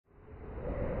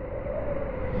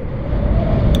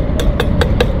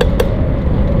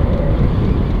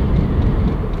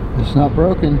It's not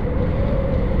broken.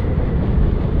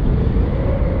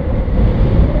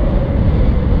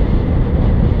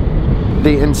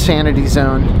 The insanity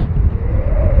zone.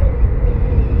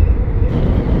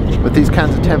 With these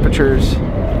kinds of temperatures,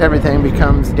 everything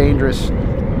becomes dangerous.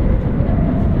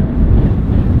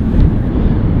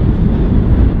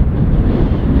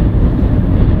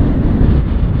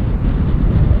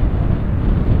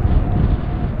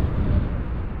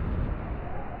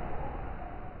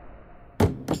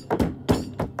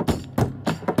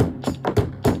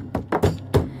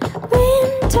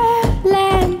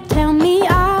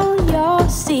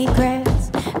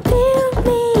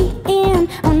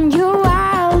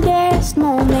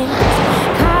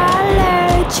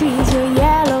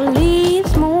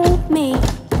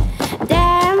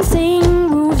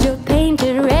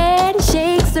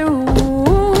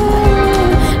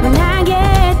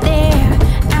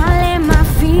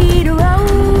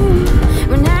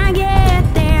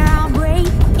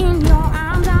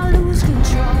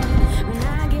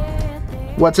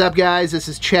 What's up, guys? This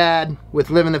is Chad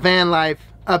with Living the Van Life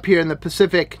up here in the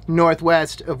Pacific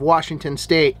Northwest of Washington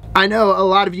State. I know a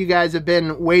lot of you guys have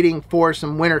been waiting for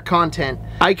some winter content.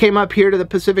 I came up here to the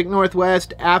Pacific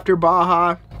Northwest after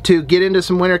Baja to get into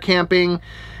some winter camping,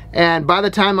 and by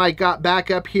the time I got back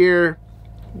up here,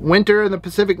 winter in the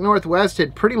Pacific Northwest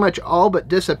had pretty much all but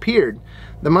disappeared.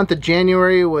 The month of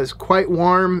January was quite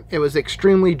warm. It was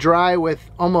extremely dry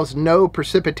with almost no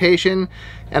precipitation,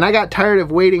 and I got tired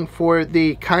of waiting for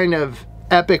the kind of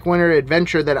epic winter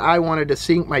adventure that I wanted to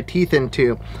sink my teeth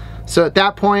into. So at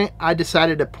that point, I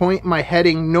decided to point my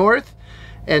heading north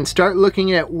and start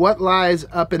looking at what lies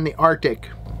up in the Arctic.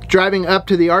 Driving up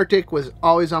to the Arctic was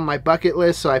always on my bucket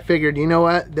list, so I figured, you know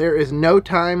what, there is no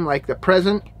time like the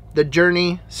present. The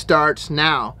journey starts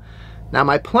now. Now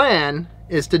my plan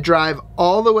is to drive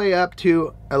all the way up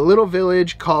to a little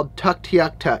village called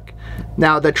Tuktoyaktuk.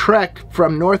 Now the trek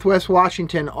from Northwest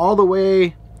Washington all the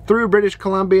way through British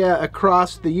Columbia,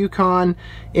 across the Yukon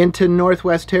into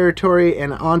Northwest Territory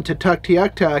and onto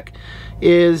Tuktoyaktuk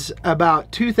is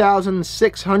about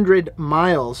 2,600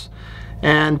 miles.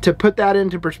 And to put that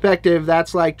into perspective,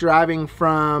 that's like driving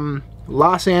from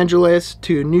Los Angeles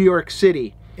to New York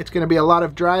City. It's going to be a lot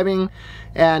of driving,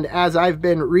 and as I've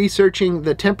been researching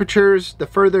the temperatures, the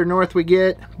further north we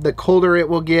get, the colder it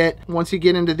will get. Once you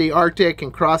get into the Arctic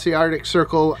and cross the Arctic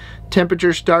Circle,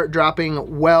 temperatures start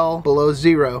dropping well below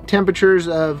zero. Temperatures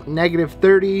of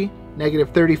 -30,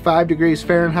 -35 degrees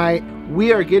Fahrenheit.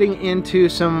 We are getting into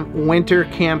some winter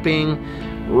camping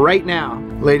right now.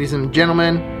 Ladies and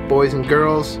gentlemen, boys and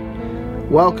girls,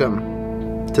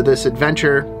 welcome to this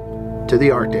adventure to the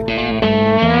Arctic.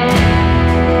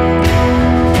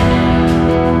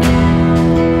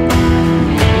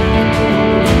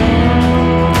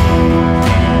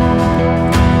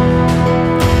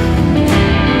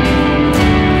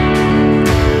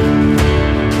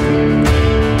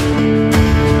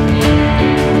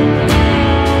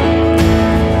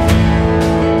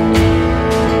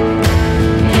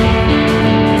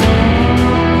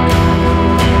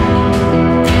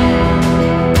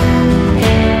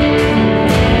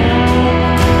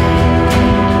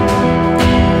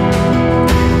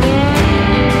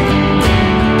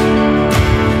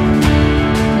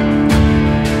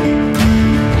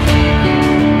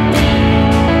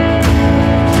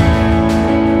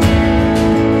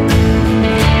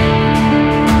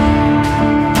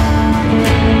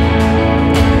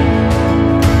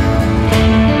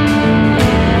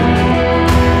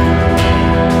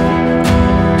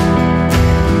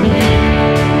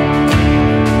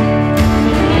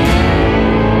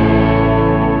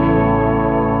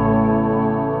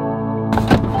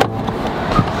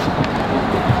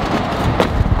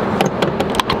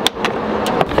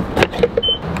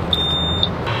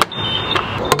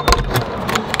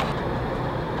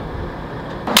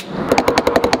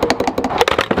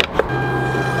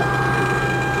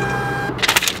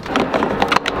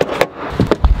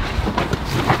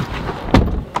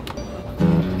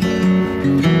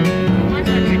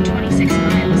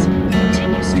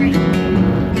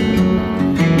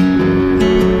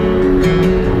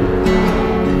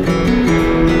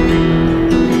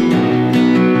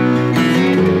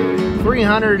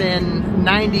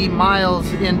 390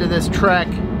 miles into this trek.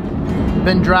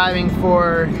 Been driving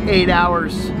for 8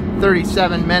 hours,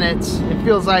 37 minutes. It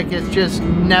feels like it's just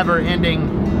never ending.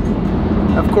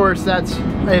 Of course, that's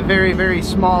a very, very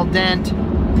small dent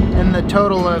in the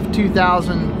total of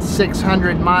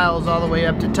 2,600 miles all the way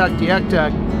up to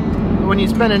Tuktoyaktuk. When you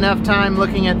spend enough time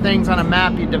looking at things on a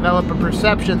map, you develop a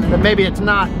perception that maybe it's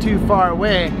not too far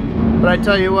away. But I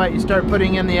tell you what, you start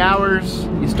putting in the hours,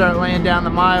 you start laying down the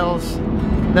miles,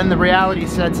 then the reality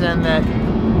sets in that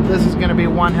this is going to be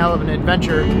one hell of an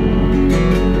adventure.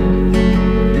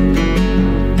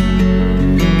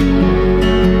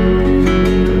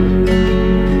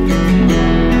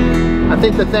 I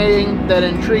think the thing that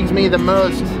intrigues me the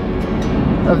most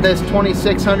of this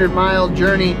 2,600-mile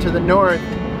journey to the north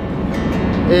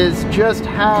is just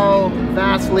how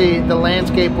vastly the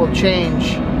landscape will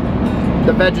change.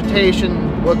 The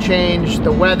vegetation will change,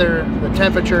 the weather, the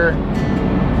temperature.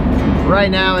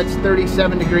 Right now it's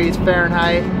 37 degrees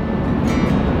Fahrenheit,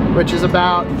 which is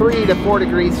about 3 to 4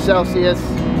 degrees Celsius.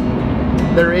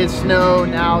 There is snow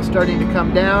now starting to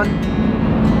come down.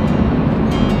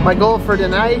 My goal for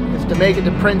tonight is to make it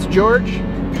to Prince George,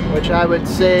 which I would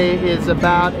say is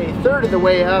about a third of the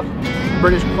way up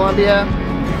British Columbia,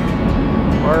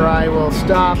 where I will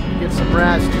stop, get some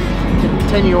rest, and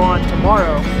continue on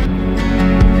tomorrow.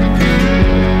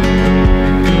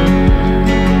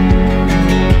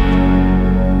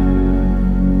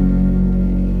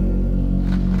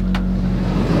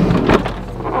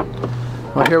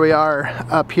 Well, here we are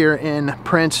up here in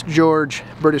Prince George,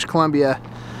 British Columbia.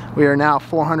 We are now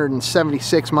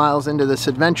 476 miles into this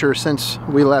adventure since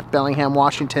we left Bellingham,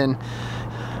 Washington.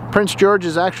 Prince George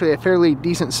is actually a fairly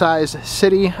decent sized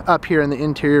city up here in the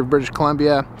interior of British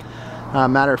Columbia.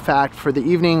 Matter of fact, for the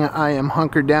evening I am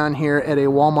hunkered down here at a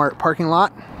Walmart parking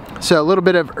lot. So a little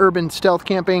bit of urban stealth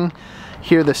camping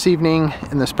here this evening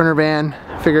in the Sprinter van.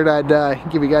 Figured I'd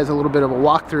give you guys a little bit of a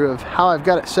walkthrough of how I've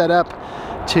got it set up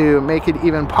to make it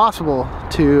even possible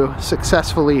to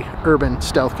successfully urban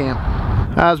stealth camp.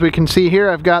 As we can see here,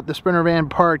 I've got the Sprinter van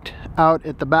parked out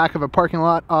at the back of a parking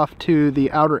lot off to the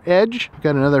outer edge. I've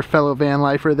got another fellow van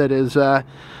lifer that is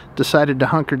decided to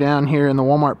hunker down here in the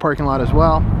Walmart parking lot as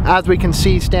well. As we can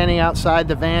see standing outside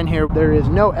the van here, there is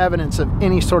no evidence of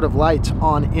any sort of lights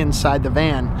on inside the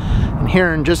van. And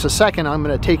here in just a second, I'm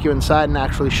going to take you inside and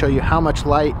actually show you how much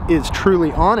light is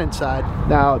truly on inside.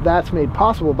 Now that's made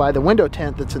possible by the window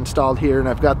tent that's installed here, and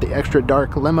I've got the extra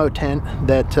dark limo tent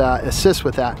that assists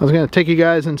with that. I was going to take you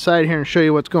guys inside here and show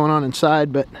you what's going on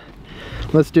inside, but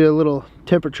let's do a little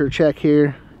temperature check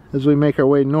here as we make our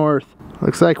way north.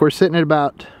 Looks like we're sitting at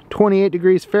about 28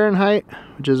 degrees Fahrenheit,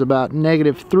 which is about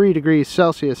 -3 degrees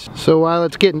Celsius. So while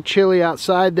it's getting chilly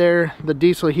outside there, the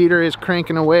diesel heater is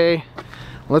cranking away.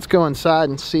 Let's go inside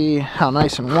and see how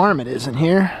nice and warm it is in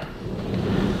here.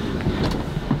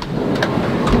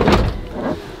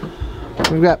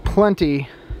 We've got plenty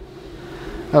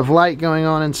of light going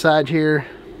on inside here.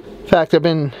 In fact, I've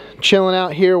been chilling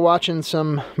out here watching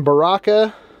some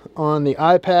Baraka on the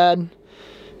iPad,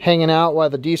 hanging out while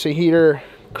the diesel heater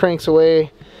cranks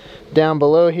away down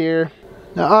below here.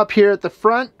 Now up here at the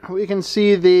front, we can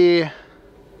see the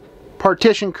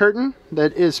partition curtain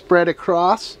that is spread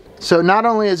across. So not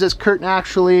only is this curtain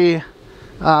actually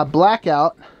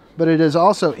blackout, but it is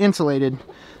also insulated.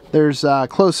 There's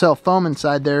closed cell foam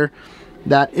inside there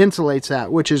that insulates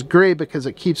that, which is great because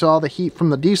it keeps all the heat from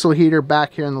the diesel heater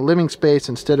back here in the living space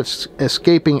instead of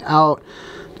escaping out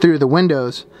through the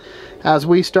windows. As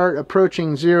we start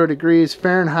approaching 0 degrees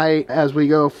Fahrenheit as we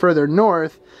go further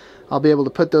north, I'll be able to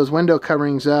put those window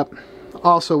coverings up.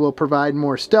 Also will provide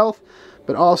more stealth,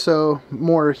 but also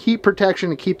more heat protection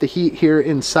to keep the heat here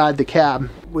inside the cab.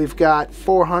 We've got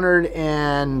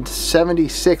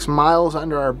 476 miles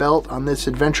under our belt on this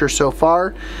adventure so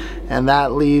far, and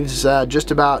that leaves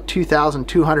just about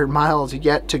 2,200 miles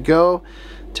yet to go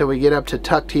till we get up to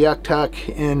Tuktoyaktuk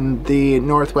in the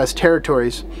Northwest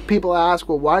Territories. People ask,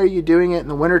 well, why are you doing it in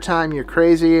the wintertime? You're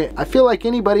crazy. I feel like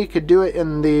anybody could do it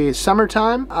in the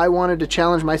summertime. I wanted to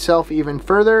challenge myself even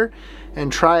further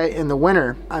and try it in the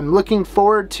winter. I'm looking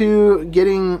forward to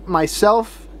getting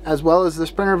myself as well as the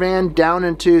Sprinter van down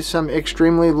into some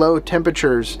extremely low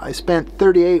temperatures. I spent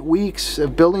 38 weeks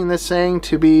of building this thing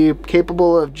to be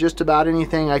capable of just about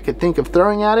anything I could think of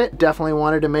throwing at it. Definitely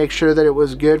wanted to make sure that it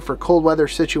was good for cold weather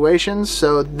situations,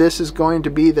 so this is going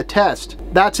to be the test.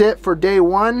 That's it for day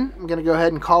one. I'm gonna go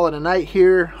ahead and call it a night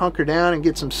here, hunker down and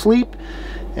get some sleep,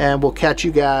 and we'll catch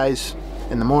you guys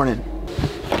in the morning.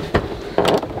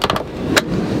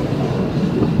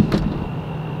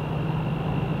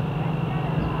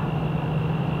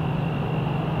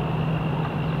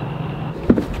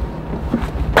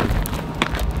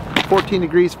 -14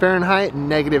 degrees Fahrenheit and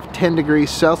 -10 degrees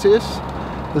Celsius.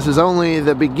 This is only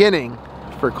the beginning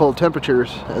for cold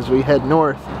temperatures as we head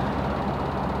north.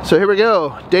 So here we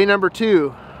go, day number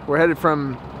 2. We're headed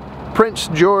from Prince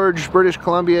George, British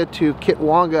Columbia to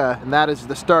Kitwanga, and that is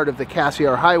the start of the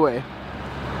Cassiar Highway,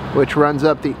 which runs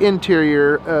up the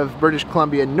interior of British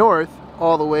Columbia north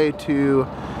all the way to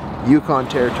Yukon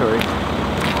Territory.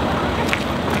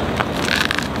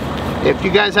 If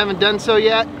you guys haven't done so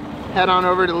yet, head on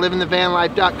over to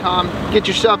livingthevanlife.com. Get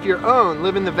yourself your own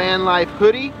Living the Van Life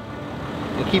hoodie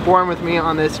and keep warm with me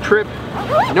on this trip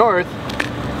north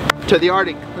to the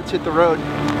Arctic. Let's hit the road.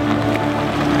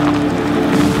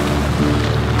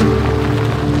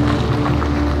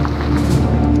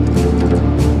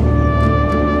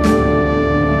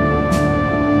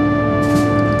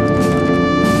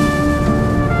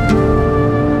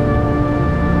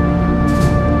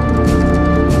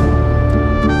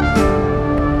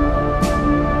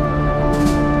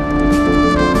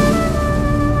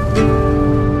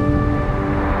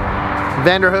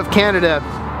 Vanderhoof, Canada,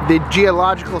 the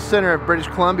geological center of British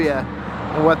Columbia.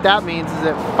 And what that means is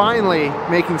that finally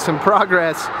making some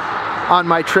progress on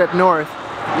my trip north.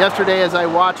 Yesterday, as I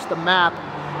watched the map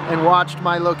and watched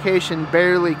my location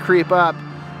barely creep up,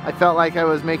 I felt like I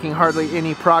was making hardly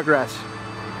any progress.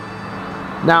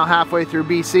 Now halfway through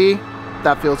BC,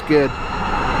 that feels good.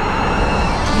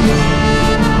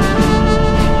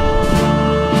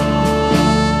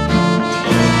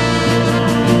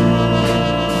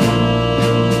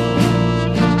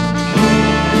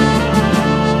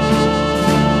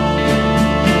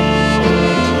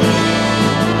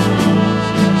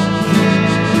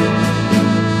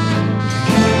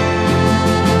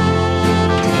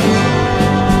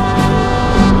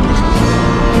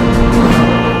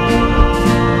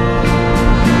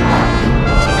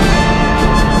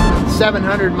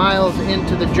 Miles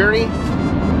into the journey.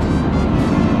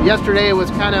 Yesterday was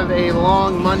kind of a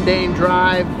long, mundane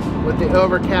drive with the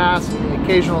overcast and the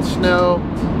occasional snow.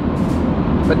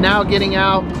 But now getting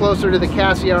out closer to the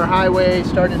Cassiar Highway,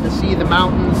 starting to see the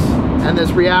mountains, and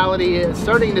this reality is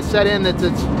starting to set in that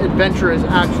this adventure is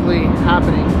actually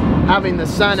happening. Having the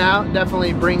sun out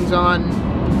definitely brings on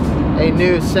a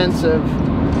new sense of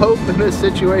hope in this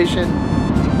situation,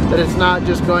 that it's not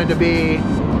just going to be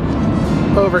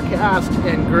overcast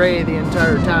and gray the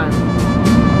entire time.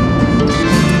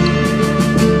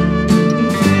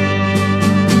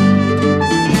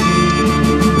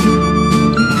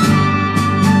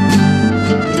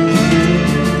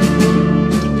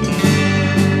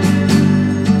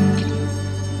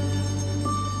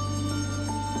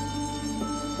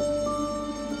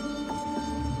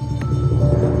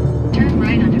 Turn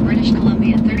right onto British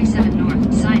Columbia 37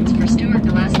 North, signs for Stewart,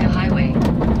 Alaska Highway.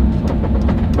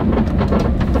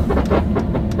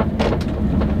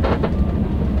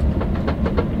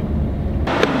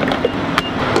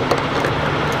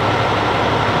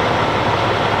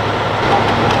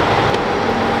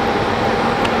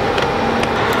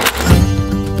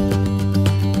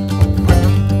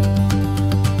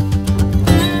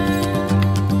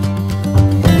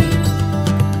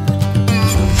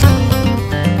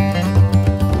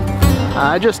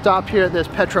 I just stopped here at this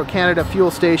Petro-Canada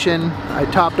fuel station. I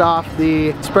topped off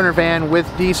the Sprinter van with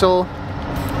diesel.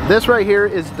 This right here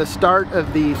is the start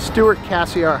of the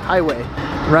Stewart-Cassiar Highway.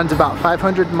 It runs about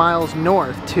 500 miles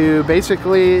north to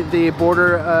basically the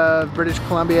border of British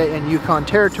Columbia and Yukon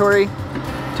Territory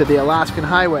to the Alaskan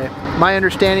Highway. My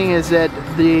understanding is that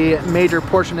the major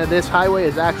portion of this highway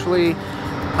is actually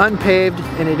unpaved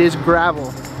and it is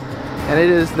gravel. And it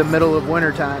is the middle of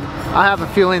winter time. I have a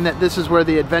feeling that this is where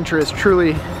the adventure is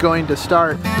truly going to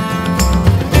start.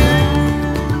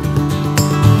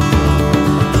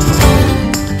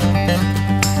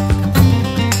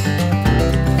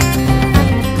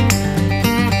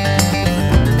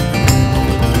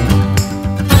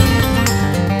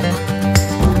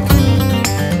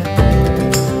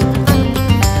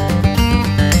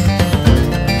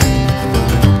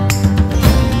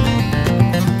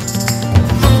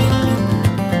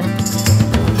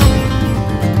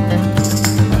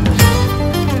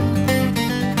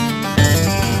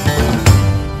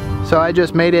 So I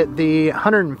just made it the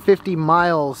 150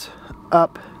 miles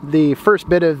up the first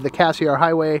bit of the Cassiar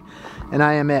Highway, and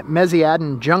I am at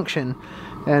Meziadin Junction.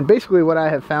 And basically what I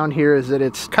have found here is that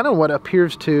it's kind of what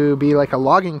appears to be like a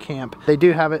logging camp. They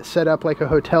do have it set up like a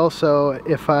hotel, so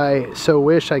if I so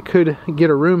wish I could get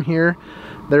a room here.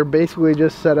 They're basically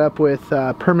just set up with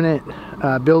permanent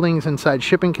buildings inside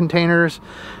shipping containers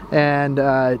and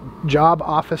job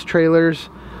office trailers.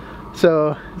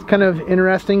 So it's kind of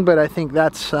interesting, but I think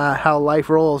that's how life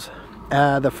rolls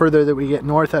the further that we get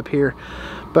north up here.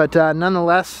 But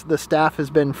nonetheless, the staff has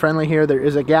been friendly here. There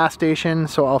is a gas station,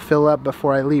 so I'll fill up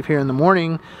before I leave here in the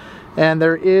morning. And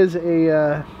there is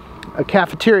a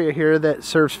cafeteria here that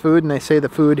serves food, and they say the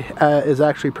food is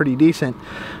actually pretty decent.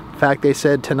 In fact, they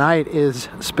said tonight is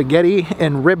spaghetti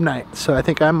and rib night, so I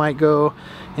think I might go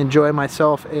enjoy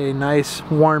myself a nice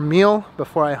warm meal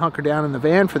before I hunker down in the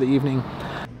van for the evening.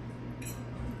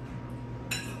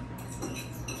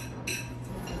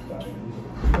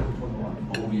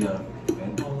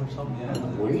 Bengal or something? Yeah.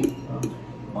 Wait?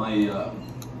 My,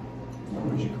 what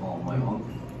would you call him? My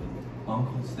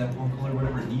uncle, step-uncle or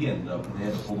whatever, he ended up, and they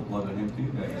had to pull the plug on him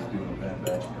too. That he was doing a bad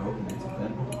batch of coke and did some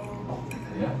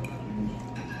fentanyl. Yeah.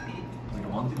 Like a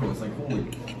month ago, it's like, holy.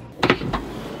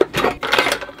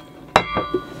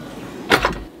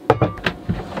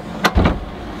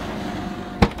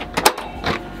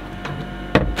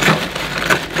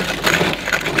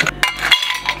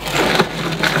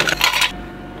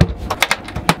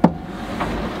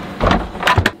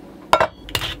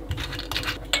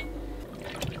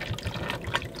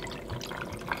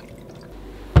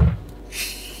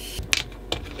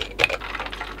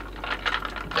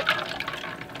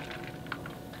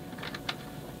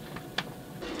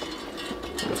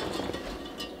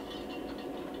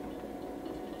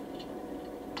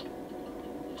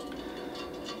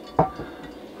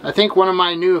 I think one of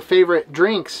my new favorite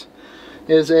drinks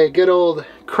is a good old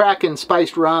Kraken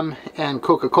spiced rum and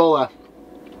Coca-Cola.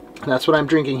 That's what I'm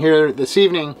drinking here this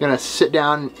evening. I'm gonna sit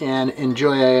down and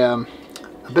enjoy a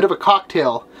bit of a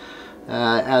cocktail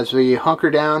as we hunker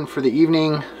down for the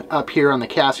evening up here on the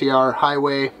Cassiar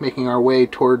Highway, making our way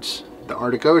towards the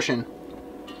Arctic Ocean.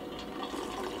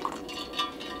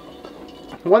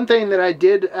 One thing that I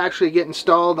did actually get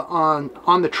installed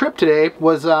on the trip today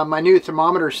was my new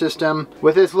thermometer system.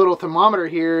 With this little thermometer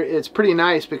here, it's pretty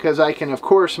nice because I can of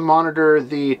course monitor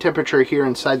the temperature here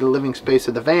inside the living space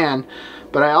of the van,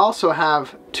 but I also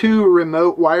have two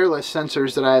remote wireless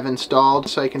sensors that I have installed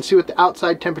so I can see what the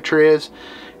outside temperature is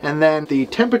and then the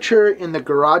temperature in the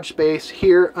garage space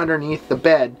here underneath the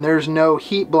bed. There's no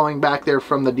heat blowing back there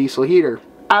from the diesel heater.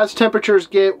 As temperatures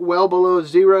get well below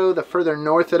zero, the further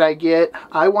north that I get,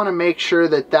 I want to make sure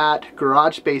that that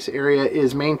garage space area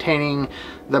is maintaining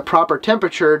the proper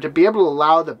temperature to be able to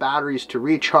allow the batteries to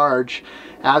recharge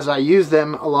as I use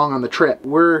them along on the trip.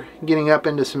 We're getting up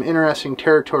into some interesting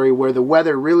territory where the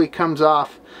weather really comes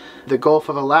off the Gulf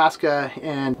of Alaska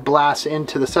and blasts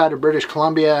into the side of British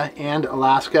Columbia and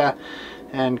Alaska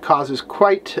and causes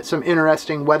quite some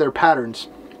interesting weather patterns.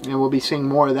 And we'll be seeing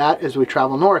more of that as we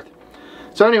travel north.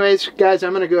 So anyways, guys,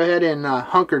 I'm going to go ahead and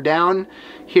hunker down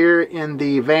here in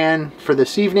the van for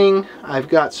this evening. I've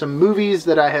got some movies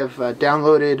that I have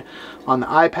downloaded on the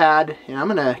iPad, and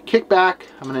I'm going to kick back.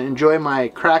 I'm going to enjoy my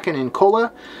Kraken and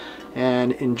Cola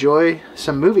and enjoy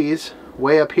some movies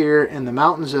way up here in the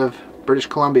mountains of British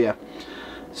Columbia.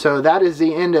 So that is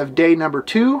the end of day number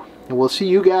 2, and we'll see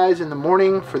you guys in the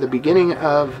morning for the beginning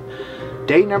of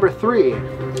day number 3.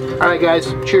 Alright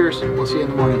guys, cheers. We'll see you in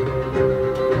the morning.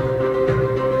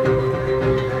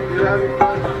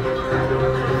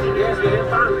 Yes, we had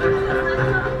fun.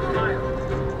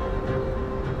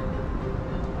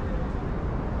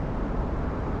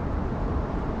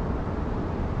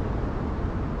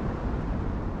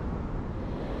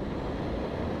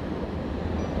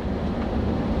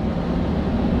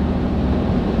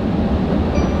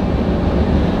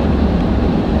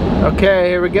 Okay,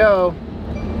 here we go.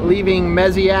 Leaving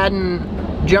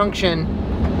Meziadin Junction,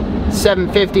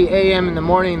 7:50 a.m. in the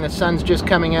morning. The sun's just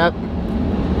coming up.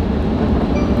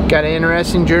 Got an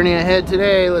interesting journey ahead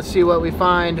today. Let's see what we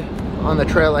find on the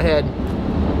trail ahead.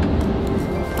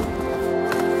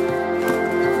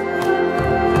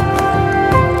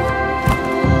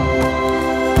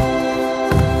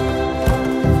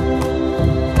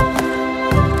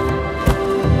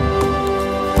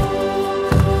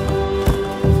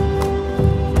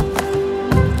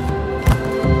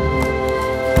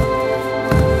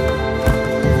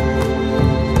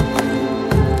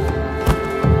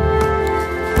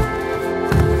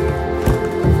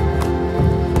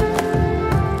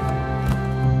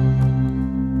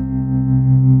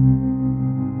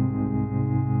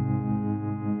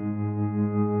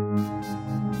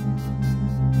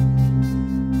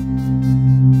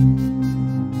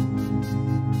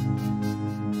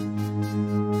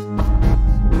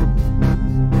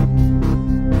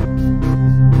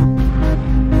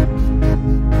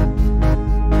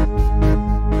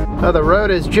 The road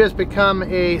has just become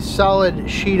a solid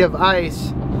sheet of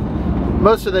ice.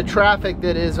 Most of the traffic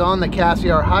that is on the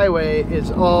Cassiar Highway is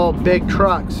all big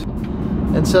trucks.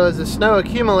 And so as the snow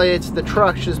accumulates, the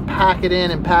trucks just pack it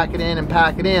in and pack it in and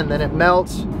pack it in. Then it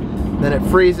melts, then it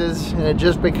freezes, and it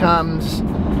just becomes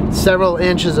several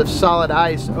inches of solid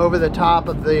ice over the top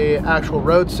of the actual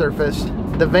road surface.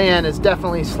 The van is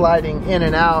definitely sliding in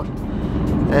and out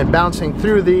and bouncing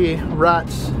through the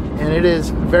ruts, and it is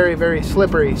very, very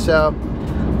slippery. So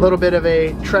a little bit of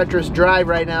a treacherous drive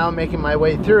right now, making my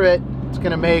way through it. It's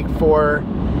gonna make for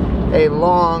a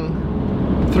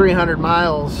long 300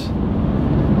 miles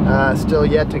still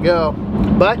yet to go,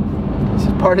 but this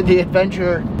is part of the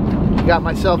adventure got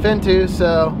myself into,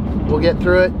 so we'll get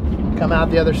through it, come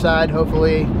out the other side,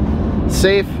 hopefully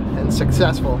safe and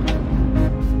successful.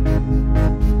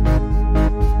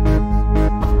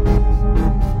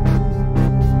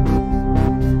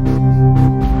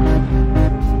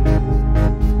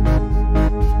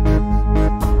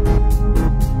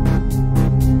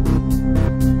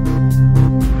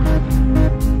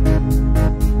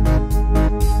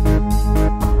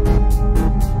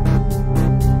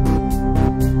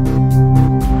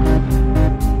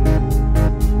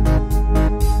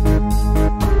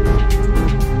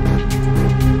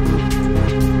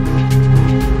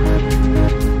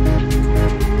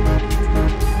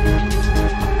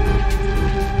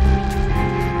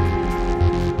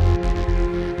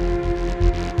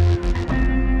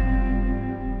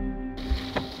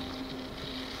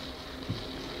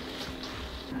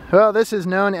 Well, this is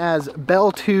known as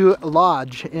Bell 2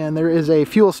 Lodge, and there is a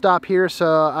fuel stop here,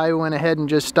 so I went ahead and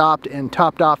just stopped and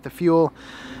topped off the fuel.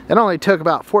 It only took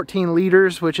about 14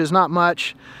 liters, which is not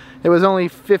much. It was only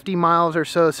 50 miles or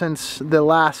so since the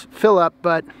last fill up,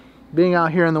 but being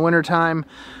out here in the wintertime,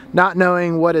 not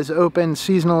knowing what is open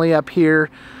seasonally up here,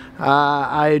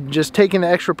 I just taking the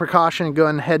extra precaution and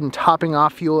going ahead and topping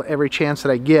off fuel every chance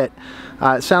that I get.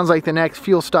 It sounds like the next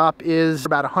fuel stop is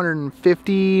about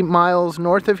 150 miles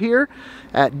north of here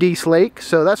at Dease Lake,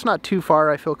 so that's not too far.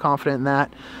 I feel confident in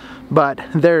that. But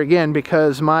there again,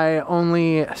 because my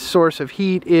only source of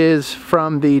heat is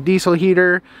from the diesel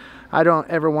heater, I don't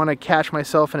ever want to catch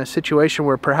myself in a situation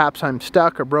where perhaps I'm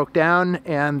stuck or broke down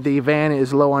and the van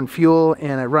is low on fuel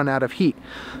and I run out of heat.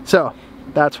 So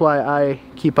that's why I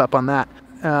keep up on that.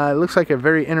 It looks like a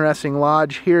very interesting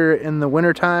lodge here in the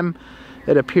wintertime.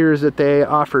 It appears that they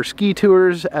offer ski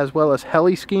tours as well as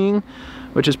heli skiing,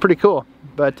 which is pretty cool.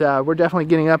 But we're definitely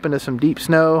getting up into some deep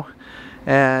snow,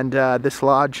 and this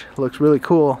lodge looks really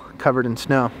cool, covered in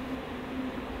snow.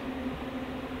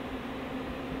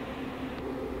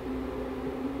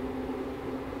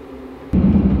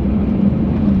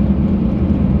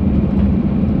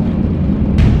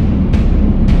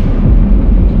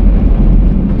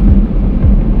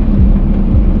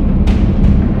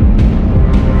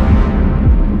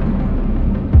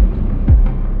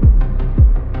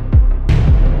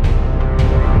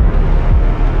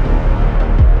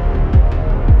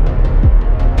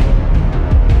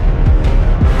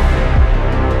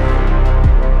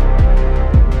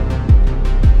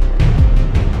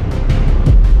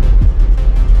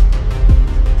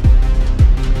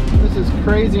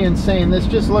 Crazy insane. This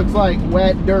just looks like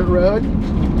wet dirt road,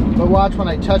 but watch when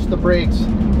I touch the brakes.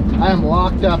 I am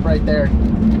locked up right there.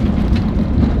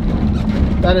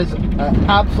 That is an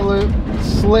absolute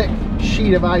slick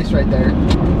sheet of ice right there.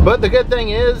 But the good thing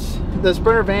is the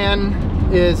Sprinter van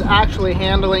is actually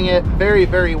handling it very,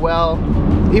 very well.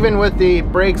 Even with the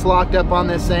brakes locked up on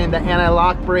this thing, the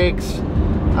anti-lock brakes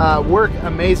work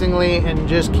amazingly and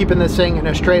just keeping this thing in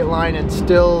a straight line and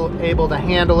still able to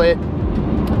handle it.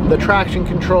 The traction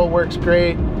control works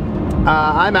great.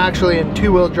 I'm actually in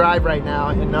two-wheel drive right now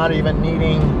and not even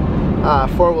needing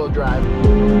four-wheel drive.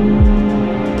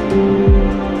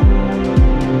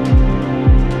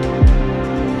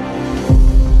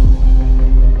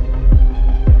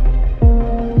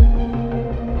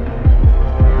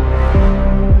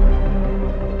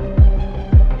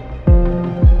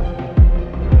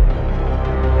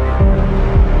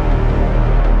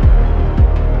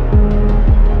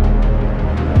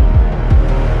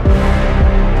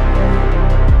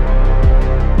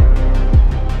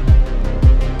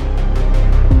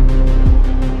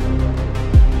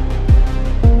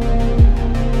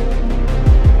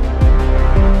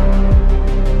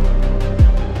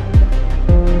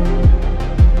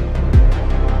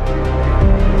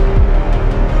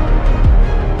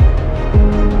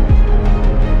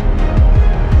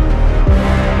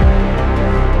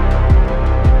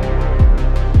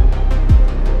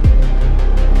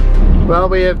 Well,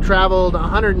 we have traveled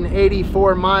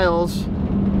 184 miles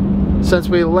since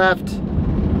we left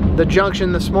the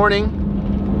junction this morning.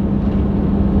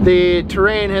 The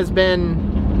terrain has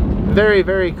been very,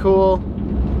 very cool.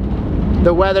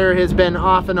 The weather has been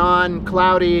off and on,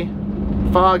 cloudy,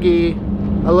 foggy,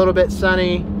 a little bit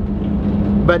sunny,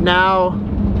 but now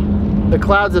the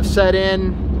clouds have set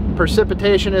in,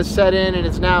 precipitation has set in, and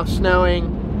it's now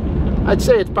snowing. I'd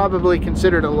say it's probably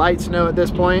considered a light snow at this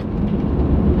point.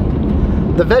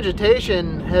 The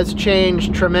vegetation has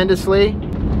changed tremendously.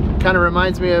 Kind of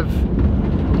reminds me of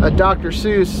a Dr.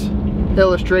 Seuss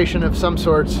illustration of some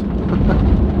sorts.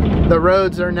 The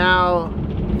roads are now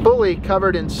fully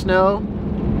covered in snow,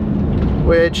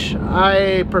 which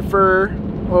I prefer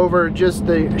over just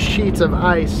the sheets of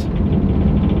ice.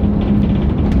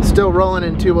 still rolling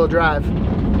in two-wheel drive.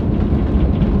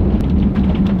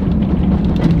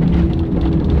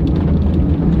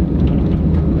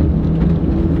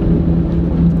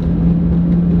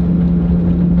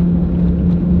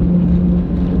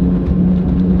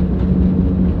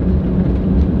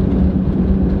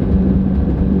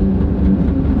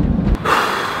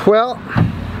 Well,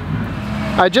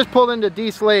 I just pulled into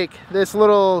Dease Lake. This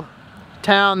little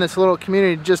town, this little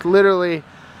community just literally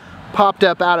popped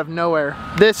up out of nowhere.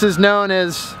 This is known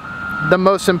as the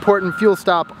most important fuel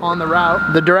stop on the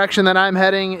route. The direction that I'm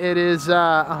heading, it is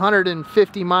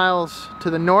 150 miles to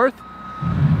the north.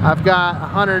 I've got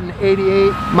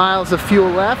 188 miles of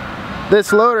fuel left.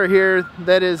 This loader here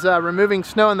that is removing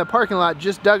snow in the parking lot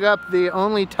just dug up the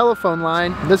only telephone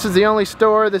line. This is the only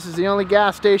store, this is the only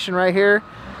gas station right here.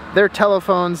 Their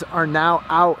telephones are now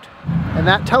out. And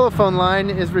that telephone line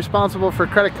is responsible for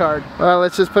credit card. Well,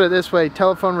 let's just put it this way,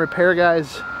 telephone repair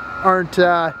guys aren't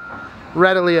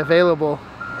readily available.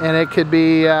 And it could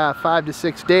be 5 to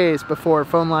 6 days before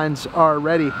phone lines are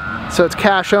ready. So it's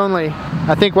cash only.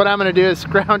 I think what I'm gonna do is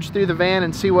scrounge through the van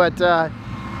and see what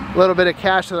little bit of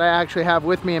cash that I actually have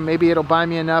with me, and maybe it'll buy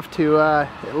me enough to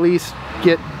at least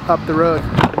get up the road.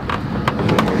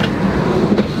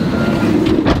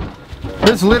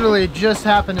 This literally just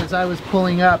happened as I was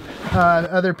pulling up.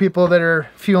 Other people that are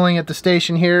fueling at the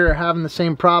station here are having the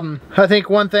same problem. I think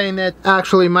one thing that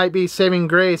actually might be saving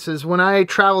grace is when I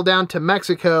traveled down to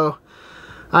Mexico,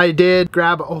 I did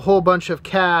grab a whole bunch of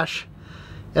cash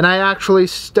and I actually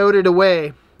stowed it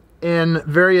away in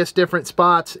various different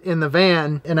spots in the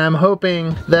van, and I'm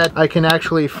hoping that I can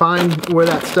actually find where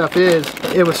that stuff is.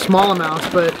 It was small amounts,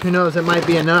 but who knows, it might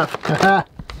be enough.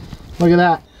 Look at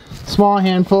that, small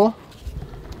handful.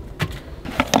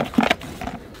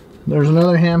 There's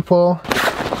another handful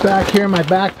back here in my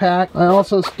backpack. I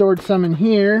also stored some in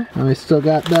here. I still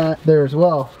got that there as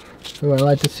well. Oh, I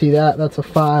like to see that. That's a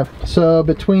 5. So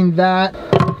between that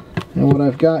and what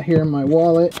I've got here in my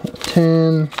wallet,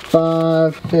 10,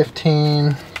 5,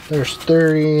 15, there's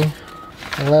 30,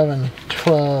 11,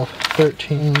 12,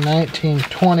 13, 19,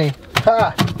 20.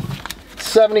 Ha!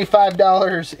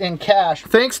 $75 in cash.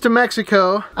 Thanks to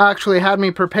Mexico, actually had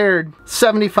me prepared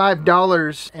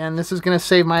 $75, and this is gonna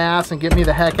save my ass and get me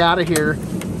the heck out of here.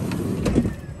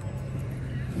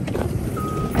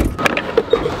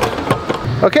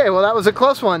 Okay, well that was a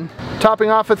close one. Topping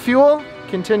off with fuel,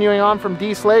 continuing on from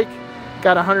Dease Lake.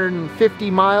 Got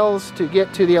 150 miles to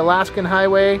get to the Alaskan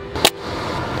Highway.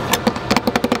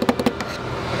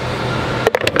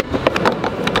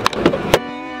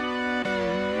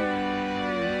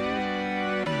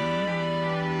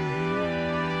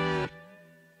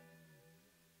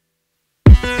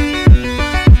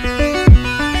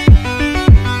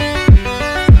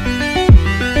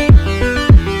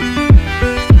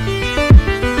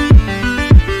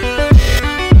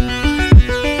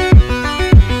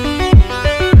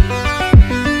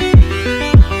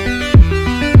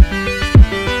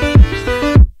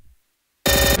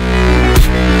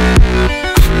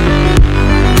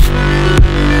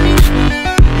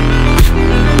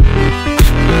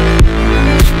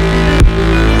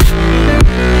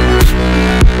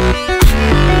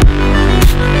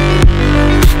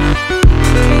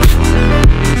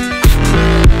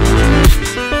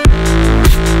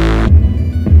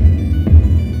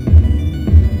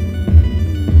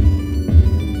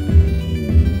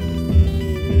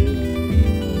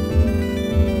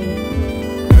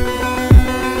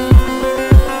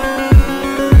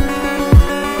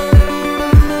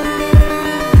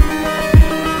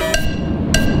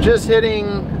 Just hitting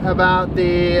about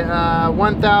the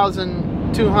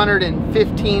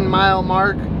 1,215 mile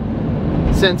mark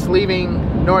since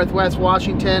leaving Northwest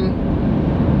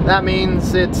Washington. That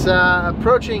means it's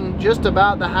approaching just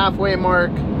about the halfway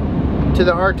mark to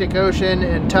the Arctic Ocean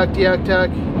and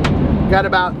Tuktoyaktuk. Got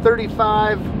about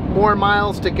 35 more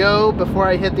miles to go before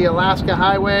I hit the Alaska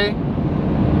Highway.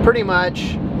 Pretty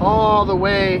much all the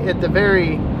way at the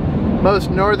very most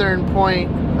northern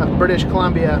point of British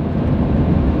Columbia,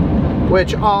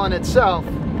 which all in itself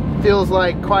feels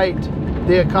like quite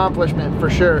the accomplishment for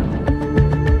sure.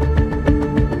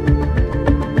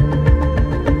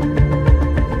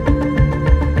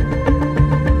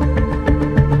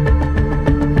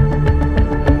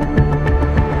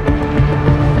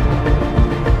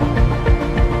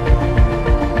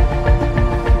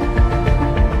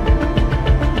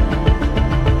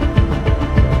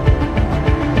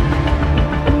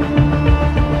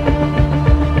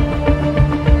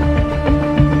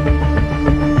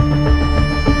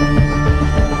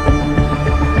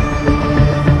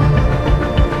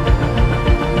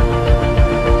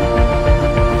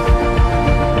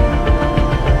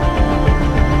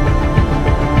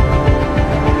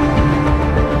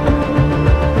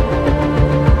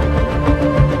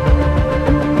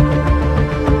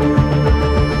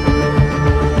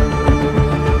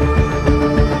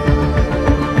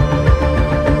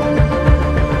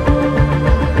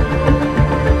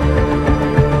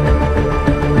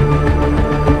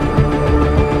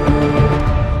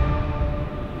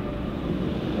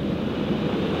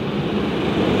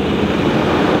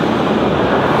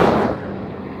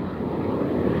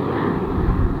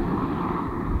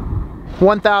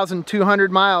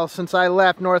 1,200 miles since I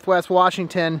left Northwest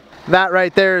Washington. That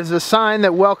right there is a sign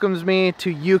that welcomes me to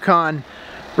Yukon.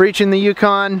 Reaching the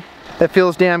Yukon, it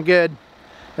feels damn good.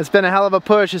 It's been a hell of a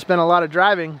push. It's been a lot of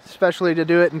driving, especially to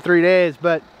do it in 3 days,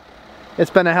 but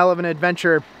it's been a hell of an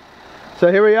adventure.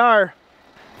 So here we are.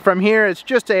 From here, it's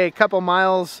just a couple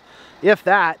miles, if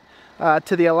that,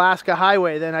 to the Alaska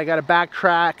Highway. Then I got to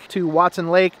backtrack to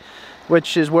Watson Lake,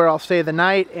 which is where I'll stay the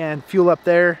night and fuel up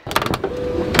there.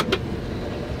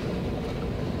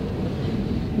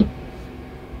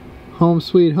 Home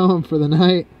sweet home for the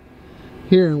night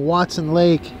here in Watson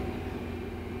Lake.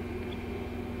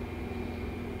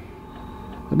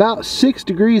 About 6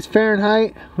 degrees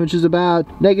Fahrenheit, which is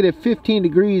about negative 15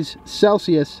 degrees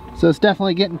Celsius. So it's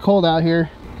definitely getting cold out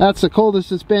here. That's the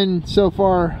coldest it's been so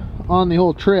far on the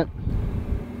whole trip.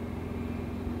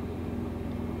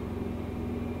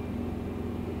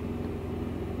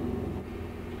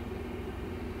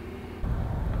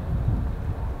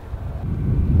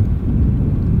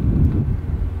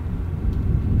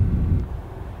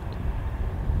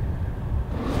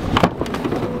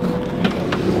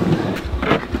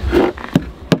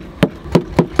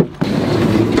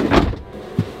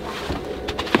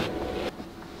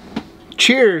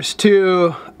 Cheers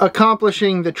to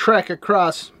accomplishing the trek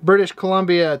across British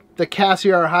Columbia, the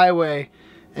Cassiar Highway,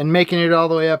 and making it all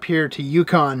the way up here to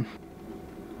Yukon.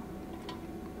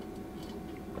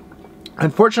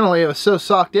 Unfortunately, it was so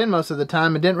socked in most of the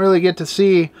time, I didn't really get to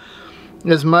see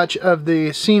as much of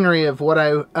the scenery of what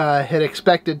I had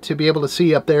expected to be able to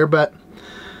see up there, but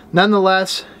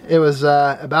nonetheless, it was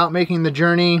about making the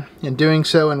journey and doing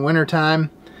so in wintertime,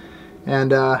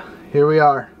 and here we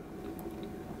are.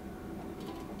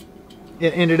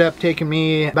 It ended up taking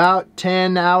me about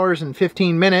 10 hours and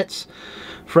 15 minutes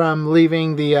from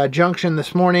leaving the junction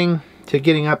this morning to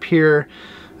getting up here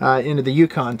into the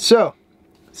Yukon. So,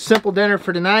 simple dinner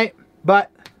for tonight, but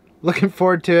looking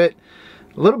forward to it.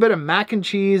 A little bit of mac and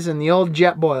cheese and the old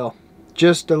jet boil.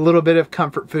 Just a little bit of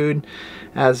comfort food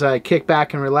as I kick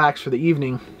back and relax for the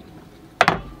evening.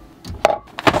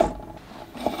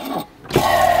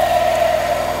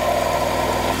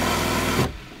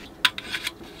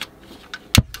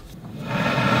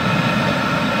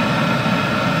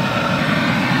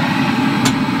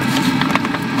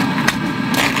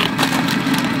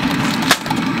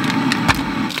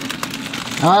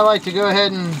 Now, I like to go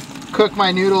ahead and cook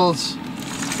my noodles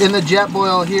in the jet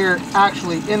boil here,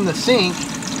 actually in the sink,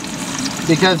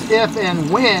 because if and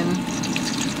when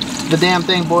the damn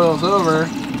thing boils over,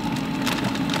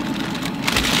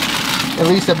 at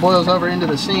least it boils over into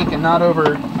the sink and not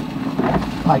over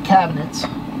my cabinets.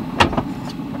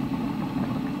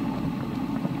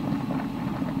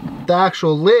 The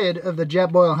actual lid of the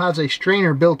jet boil has a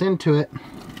strainer built into it,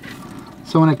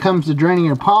 so when it comes to draining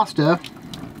your pasta,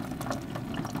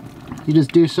 you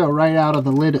just do so right out of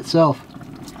the lid itself.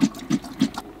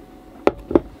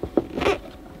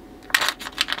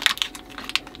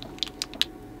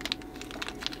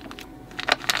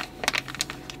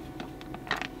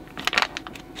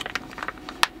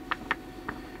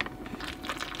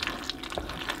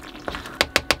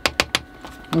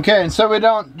 Okay, and so we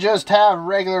don't just have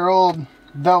regular old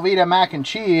Velveeta mac and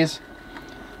cheese.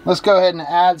 Let's go ahead and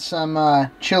add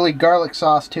some chili garlic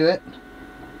sauce to it,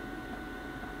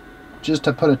 just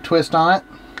to put a twist on it.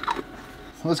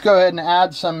 Let's go ahead and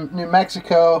add some New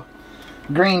Mexico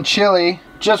green chili,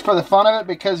 just for the fun of it,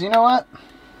 because you know what?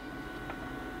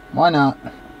 Why not?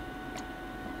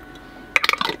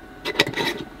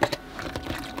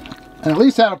 And at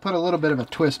least that'll put a little bit of a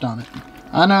twist on it.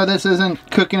 I know this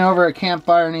isn't cooking over a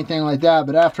campfire or anything like that,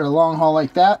 but after a long haul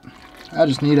like that, I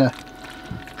just need a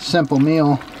simple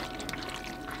meal.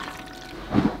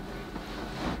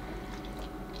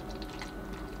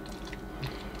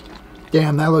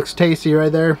 Damn, that looks tasty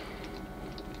right there.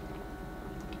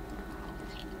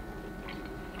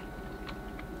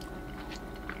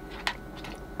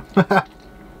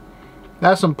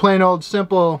 That's some plain old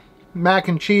simple mac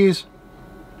and cheese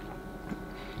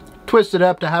twisted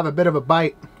up to have a bit of a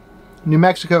bite. New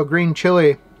Mexico green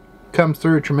chili comes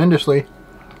through tremendously.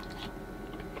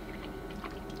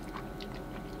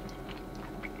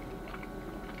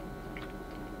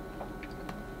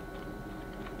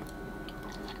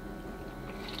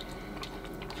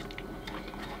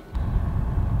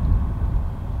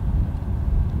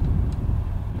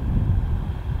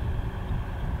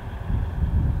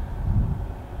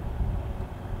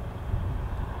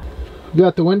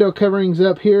 Got the window coverings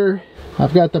up here.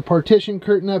 I've got the partition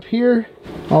curtain up here.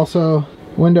 Also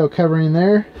window covering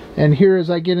there. And here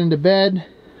as I get into bed,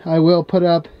 I will put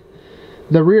up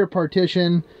the rear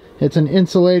partition It's an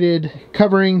insulated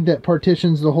covering that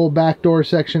partitions the whole back door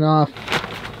section off.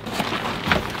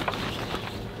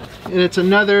 And it's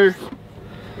another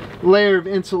layer of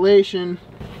insulation.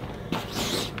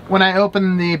 When I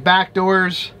open the back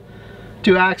doors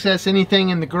to access anything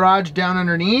in the garage down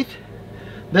underneath,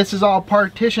 this is all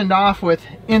partitioned off with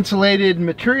insulated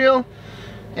material,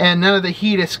 and none of the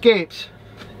heat escapes.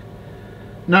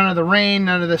 None of the rain,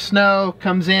 none of the snow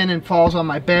comes in and falls on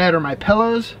my bed or my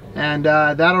pillows, and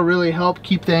that'll really help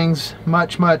keep things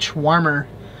much warmer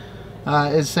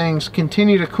as things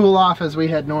continue to cool off as we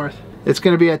head north. It's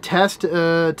going to be a test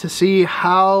to see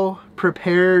how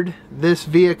prepared this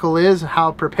vehicle is,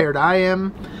 how prepared I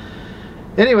am.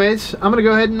 Anyways, I'm going to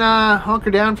go ahead and hunker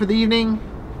down for the evening,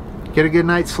 get a good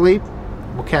night's sleep.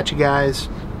 We'll catch you guys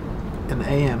in the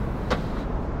AM.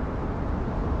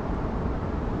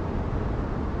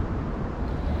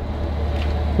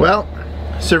 Well,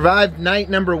 survived night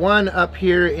number 1 up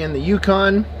here in the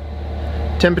Yukon.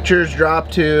 Temperatures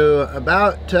dropped to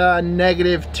about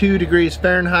 -2 degrees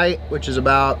Fahrenheit, which is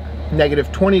about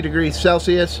 -20 degrees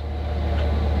Celsius.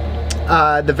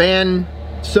 The van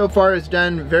so far has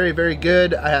done very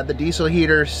good. I had the diesel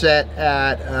heater set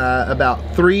at about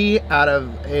 3 out of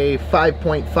a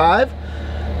 5.5,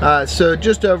 so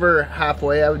just over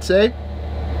halfway, I would say.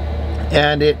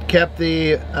 And it kept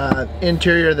the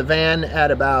interior of the van at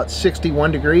about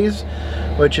 61 degrees,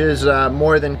 which is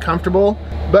more than comfortable.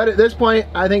 But at this point,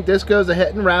 I think this goes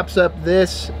ahead and wraps up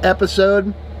this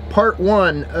episode, part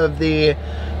 1 of the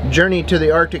journey to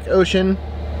the Arctic Ocean,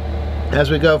 as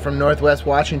we go from Northwest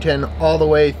Washington all the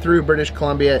way through British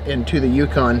Columbia into the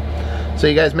Yukon. So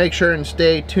you guys make sure and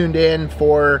stay tuned in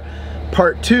for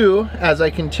part 2 as I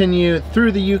continue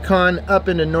through the Yukon up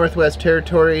into Northwest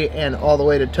Territory and all the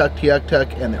way to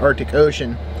Tuktoyaktuk and the Arctic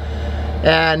Ocean.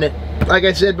 And like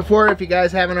I said before, if you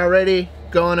guys haven't already,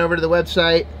 go on over to the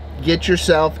website, get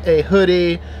yourself a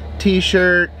hoodie,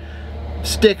 t-shirt,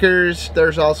 stickers.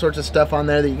 There's all sorts of stuff on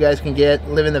there that you guys can get.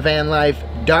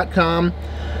 livingthevanlife.com.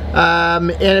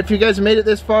 And if you guys have made it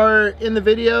this far in the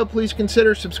video, please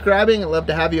consider subscribing. I'd love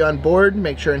to have you on board.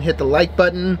 Make sure and hit the like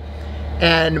button.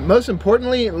 And most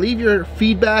importantly, leave your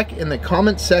feedback in the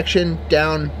comment section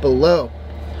down below.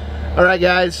 Alright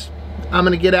guys, I'm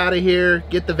going to get out of here,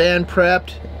 get the van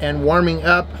prepped, and warming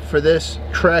up for this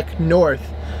trek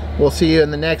north. We'll see you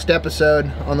in the next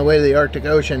episode on the way to the Arctic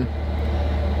Ocean.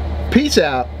 Peace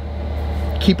out.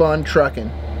 Keep on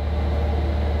trucking.